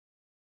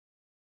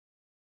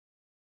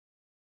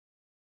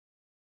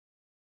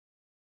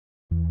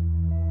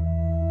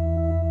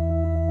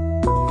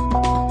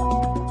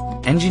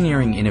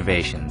Engineering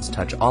innovations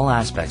touch all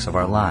aspects of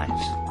our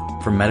lives,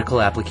 from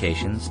medical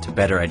applications to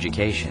better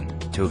education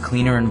to a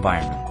cleaner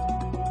environment.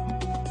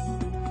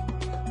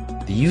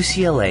 The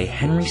UCLA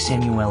Henry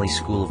Samueli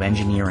School of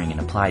Engineering and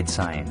Applied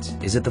Science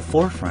is at the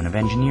forefront of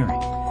engineering,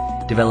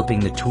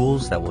 developing the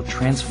tools that will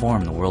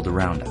transform the world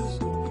around us.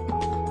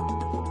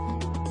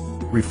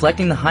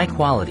 Reflecting the high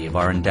quality of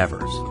our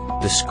endeavors,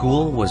 the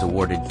school was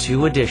awarded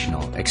 2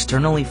 additional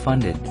externally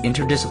funded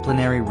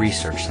interdisciplinary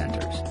research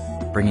centers,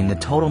 bringing the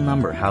total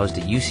number housed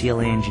at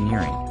UCLA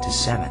Engineering to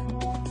 7.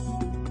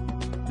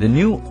 The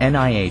new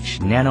NIH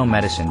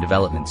Nanomedicine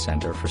Development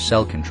Center for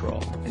Cell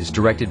Control is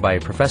directed by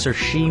Professor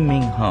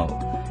Shi-Ming Ho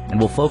and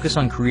will focus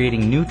on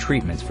creating new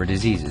treatments for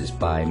diseases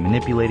by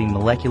manipulating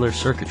molecular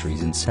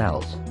circuitries in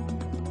cells.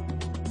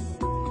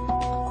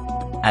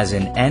 As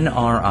an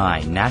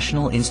NRI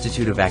National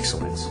Institute of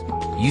Excellence,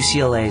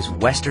 UCLA's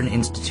Western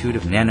Institute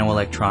of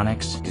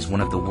Nanoelectronics is one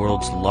of the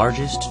world's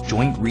largest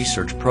joint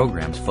research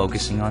programs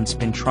focusing on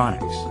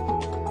spintronics.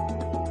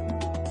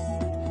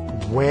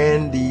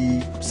 When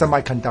the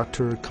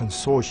semiconductor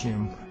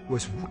consortium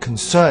was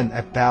concerned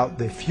about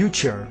the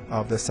future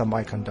of the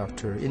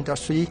semiconductor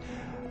industry,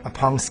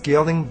 upon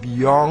scaling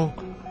beyond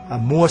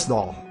Moore's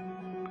law,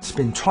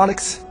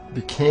 spintronics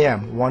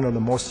became one of the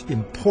most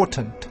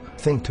important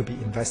things to be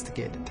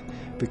investigated,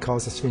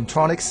 because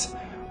spintronics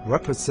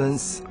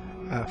represents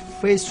a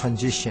phase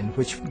transition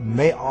which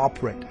may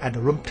operate at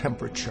room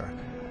temperature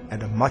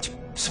at a much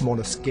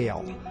smaller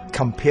scale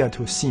compared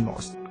to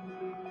CMOS.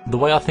 The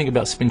way I think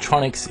about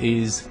spintronics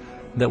is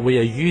that we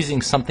are using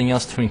something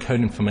else to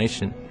encode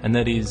information, and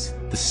that is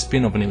the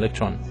spin of an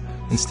electron.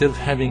 Instead of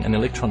having an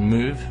electron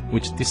move,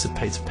 which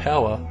dissipates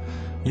power,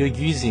 you're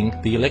using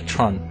the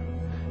electron,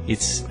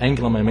 its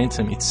angular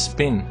momentum, its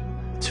spin,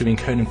 to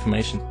encode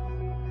information.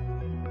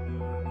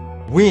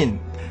 WIN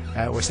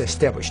was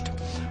established,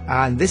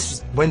 and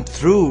this went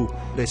through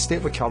the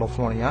state of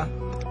California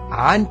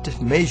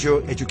and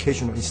major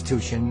educational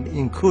institutions,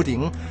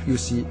 including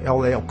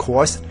UCLA, of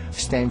course,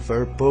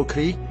 Stanford,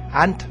 Berkeley,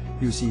 and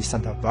UC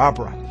Santa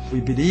Barbara.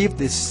 We believe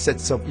these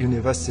sets of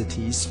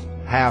universities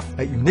have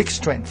a unique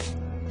strength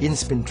in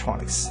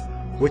spintronics,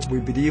 which we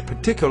believe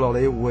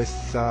particularly with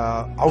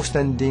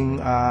outstanding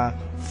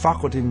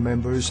faculty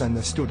members and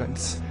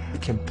students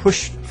can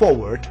push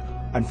forward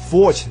and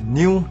forge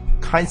new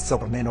kinds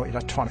of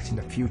nanoelectronics in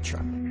the future.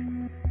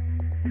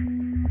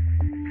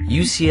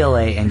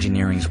 UCLA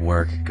Engineering's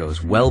work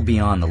goes well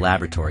beyond the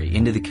laboratory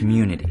into the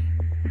community,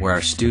 where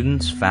our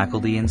students,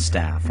 faculty, and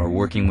staff are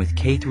working with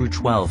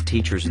K-12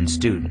 teachers and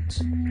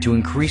students to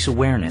increase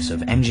awareness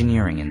of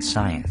engineering and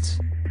science.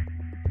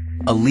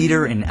 A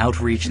leader in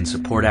outreach and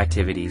support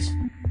activities,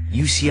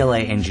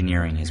 UCLA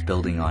Engineering is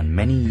building on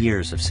many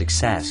years of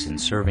success in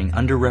serving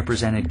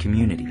underrepresented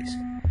communities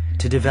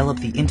to develop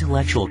the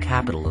intellectual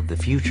capital of the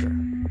future.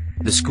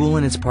 The school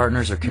and its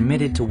partners are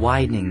committed to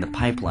widening the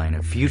pipeline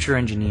of future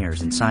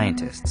engineers and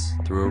scientists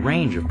through a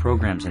range of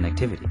programs and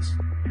activities.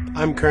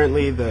 I'm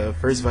currently the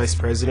first vice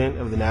president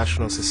of the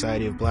National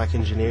Society of Black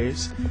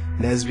Engineers,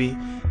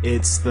 NSBE.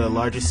 It's the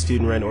largest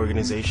student-run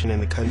organization in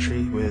the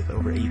country with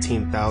over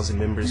 18,000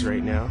 members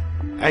right now.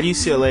 At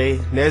UCLA,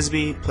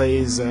 NSBE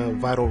plays a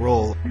vital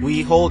role.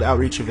 We hold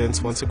outreach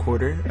events once a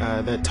quarter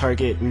that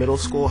target middle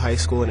school, high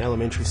school, and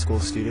elementary school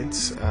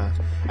students.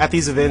 At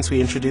these events, we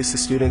introduce the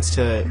students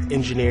to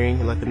engineering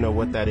and let them know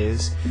what that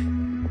is.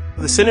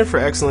 The Center for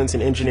Excellence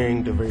in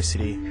Engineering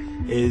Diversity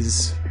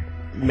is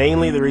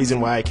mainly the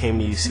reason why I came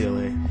to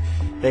UCLA.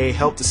 They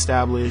helped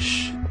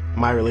establish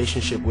my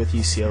relationship with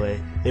UCLA.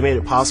 They made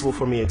it possible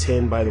for me to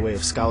attend by the way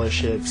of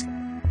scholarships.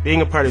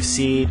 Being a part of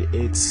SEED,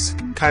 it's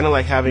kind of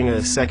like having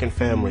a second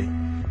family.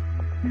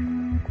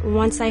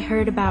 Once I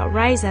heard about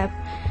Rise Up,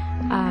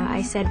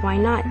 I said, why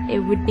not? It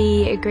would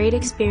be a great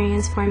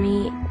experience for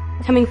me.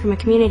 Coming from a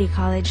community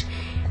college,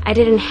 I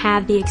didn't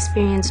have the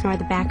experience nor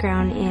the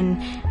background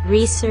in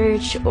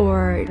research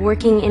or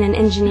working in an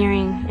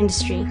engineering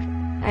industry.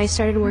 I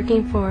started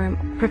working for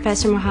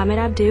Professor Mohammed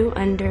Abdu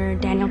under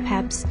Daniel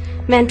Pep's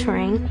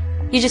mentoring.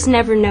 You just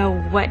never know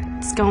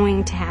what's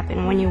going to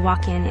happen when you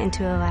walk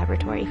into a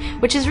laboratory,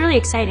 which is really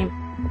exciting.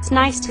 It's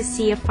nice to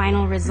see a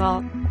final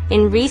result.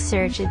 In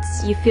research,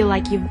 you feel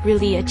like you've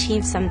really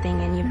achieved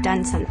something and you've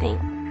done something.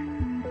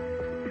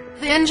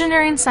 The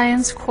Engineering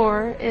Science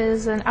Corps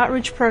is an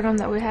outreach program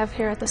that we have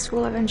here at the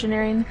School of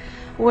Engineering,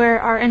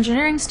 where our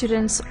engineering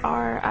students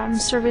are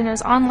serving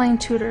as online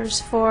tutors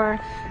for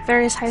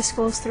various high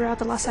schools throughout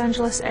the Los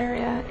Angeles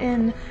area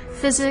in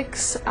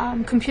physics,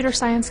 computer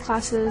science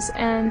classes,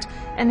 and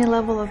any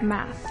level of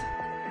math.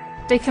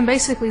 They can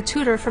basically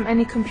tutor from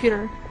any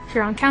computer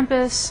here on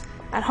campus,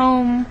 at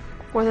home,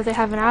 whether they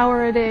have an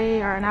hour a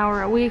day or an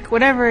hour a week,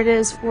 whatever it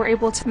is, we're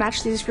able to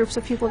match these groups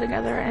of people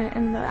together,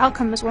 and the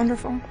outcome is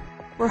wonderful.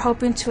 We're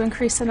hoping to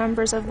increase the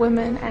numbers of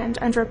women and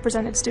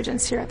underrepresented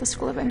students here at the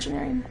School of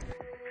Engineering.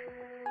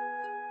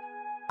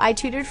 I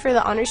tutored for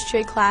the honors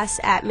trade class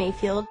at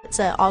Mayfield. It's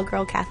an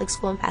all-girl Catholic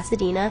school in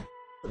Pasadena.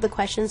 The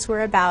questions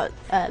were about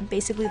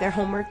basically their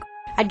homework.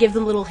 I'd give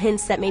them little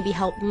hints that maybe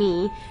helped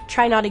me.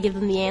 Try not to give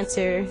them the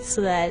answer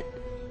so that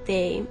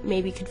they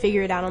maybe could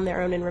figure it out on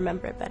their own and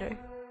remember it better.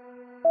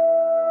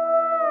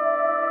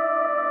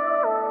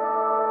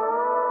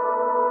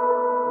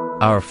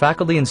 Our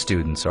faculty and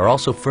students are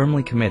also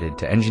firmly committed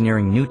to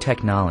engineering new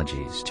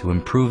technologies to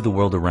improve the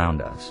world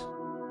around us.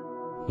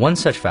 One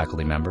such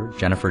faculty member,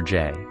 Jennifer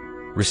J.,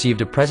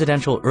 received a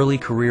Presidential Early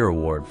Career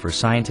Award for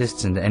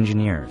scientists and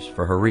engineers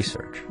for her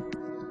research.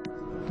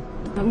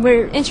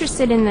 We're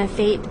interested in the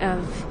fate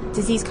of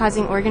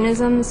disease-causing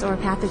organisms or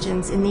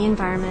pathogens in the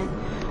environment.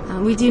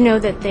 We do know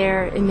that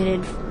they're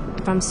emitted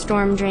from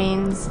storm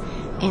drains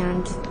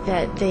and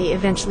that they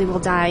eventually will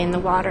die in the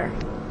water.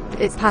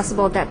 It's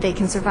possible that they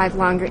can survive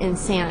longer in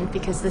sand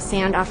because the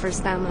sand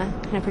offers them a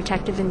kind of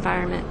protective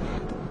environment.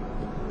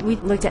 We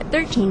looked at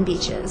 13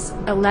 beaches,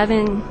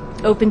 11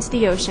 open to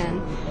the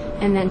ocean,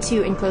 and then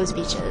 2 enclosed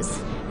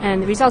beaches.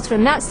 And the results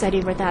from that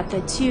study were that the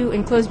 2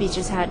 enclosed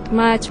beaches had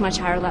much, much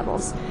higher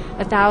levels,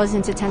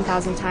 1,000 to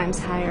 10,000 times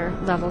higher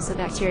levels of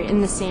bacteria in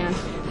the sand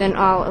than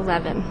all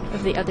 11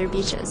 of the other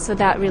beaches. So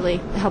that really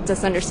helped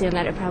us understand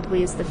that it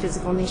probably is the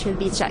physical nature of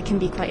the beach that can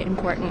be quite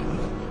important.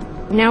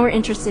 Now we're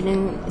interested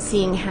in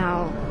seeing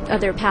how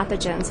other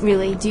pathogens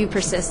really do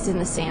persist in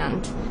the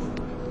sand.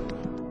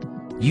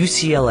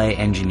 UCLA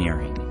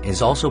Engineering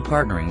is also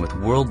partnering with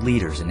world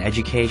leaders in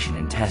education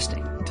and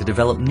testing to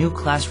develop new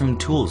classroom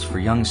tools for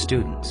young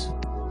students.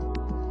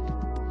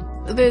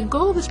 The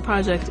goal of this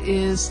project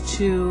is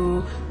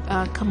to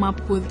come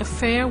up with a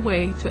fair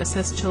way to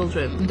assess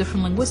children in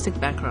different linguistic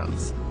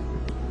backgrounds.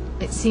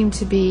 It seemed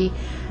to be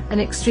an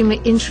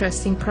extremely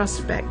interesting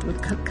prospect with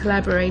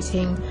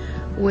collaborating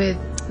with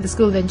the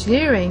School of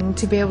Engineering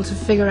to be able to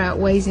figure out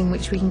ways in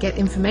which we can get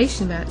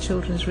information about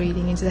children's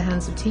reading into the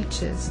hands of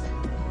teachers.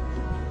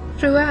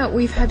 Throughout,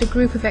 we've had a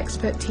group of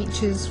expert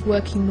teachers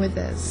working with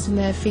us, and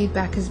their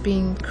feedback has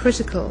been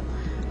critical,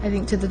 I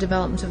think, to the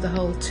development of the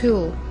whole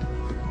tool.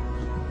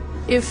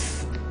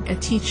 If a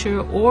teacher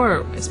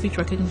or a speech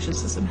recognition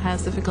system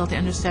has difficulty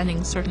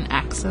understanding certain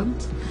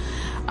accents,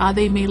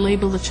 they may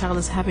label the child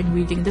as having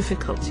reading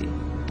difficulty,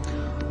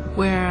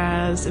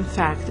 whereas in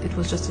fact it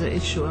was just an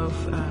issue of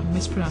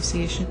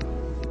mispronunciation.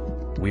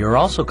 We are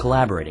also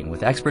collaborating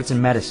with experts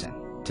in medicine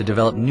to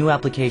develop new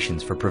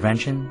applications for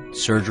prevention,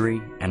 surgery,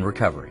 and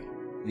recovery.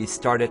 We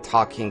started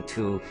talking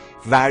to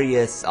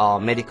various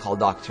medical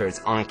doctors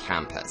on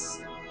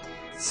campus.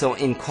 So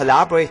in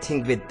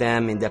collaborating with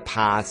them in the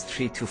past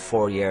 3 to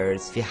 4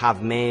 years, we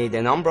have made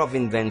a number of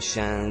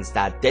inventions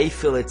that they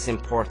feel it's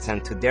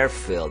important to their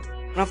field.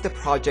 One of the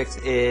projects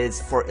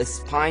is for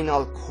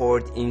spinal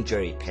cord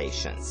injury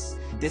patients.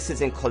 This is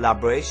in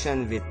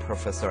collaboration with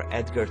Professor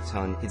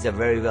Edgerton. He's a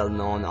very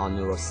well-known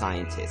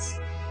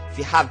neuroscientist.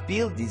 We have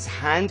built these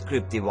hand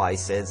grip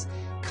devices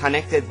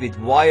connected with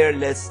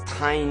wireless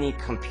tiny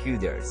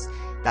computers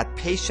that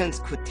patients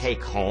could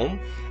take home.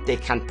 They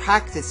can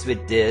practice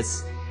with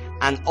this,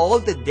 and all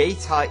the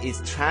data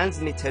is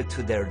transmitted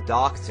to their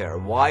doctor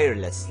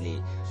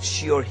wirelessly.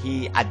 She or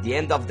he at the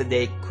end of the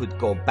day could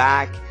go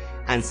back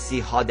and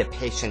see how the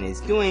patient is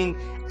doing,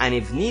 and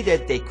if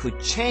needed they could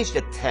change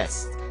the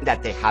test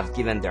that they have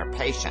given their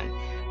patient.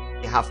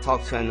 We have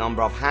talked to a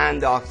number of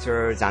hand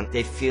doctors, and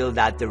they feel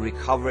that the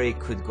recovery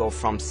could go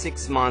from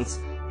 6 months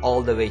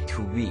all the way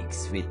to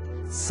weeks with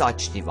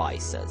such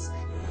devices.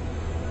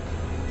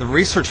 The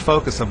research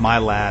focus of my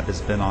lab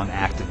has been on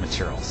active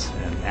materials,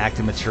 and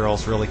active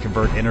materials really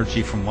convert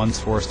energy from one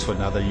source to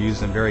another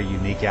used in very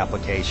unique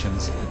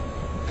applications.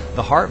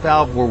 The heart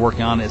valve we're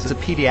working on is a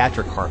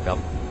pediatric heart valve.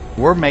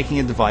 We're making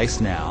a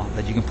device now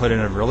that you can put in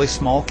a really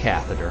small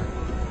catheter.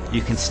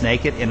 You can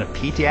snake it in a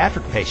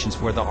pediatric patients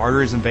where the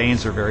arteries and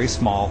veins are very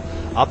small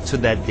up to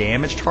that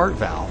damaged heart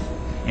valve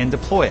and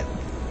deploy it.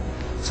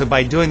 So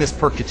by doing this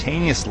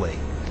percutaneously,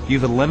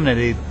 you've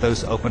eliminated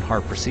those open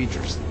heart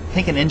procedures. I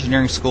think an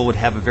engineering school would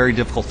have a very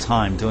difficult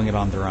time doing it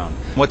on their own.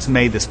 What's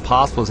made this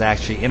possible is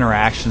actually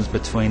interactions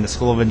between the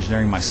School of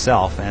Engineering,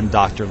 myself, and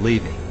Dr.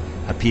 Levy,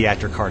 a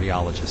pediatric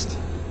cardiologist.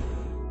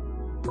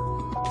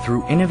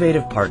 Through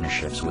innovative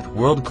partnerships with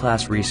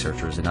world-class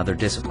researchers in other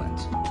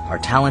disciplines, our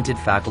talented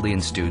faculty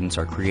and students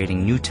are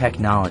creating new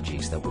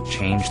technologies that will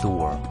change the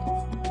world.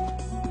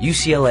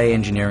 UCLA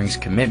Engineering's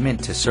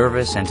commitment to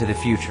service and to the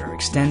future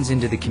extends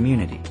into the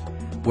community,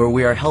 where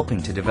we are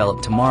helping to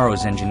develop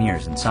tomorrow's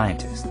engineers and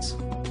scientists.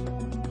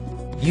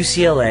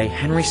 UCLA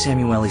Henry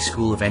Samueli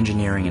School of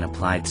Engineering and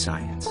Applied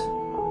Science.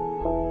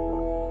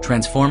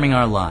 Transforming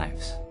our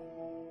lives.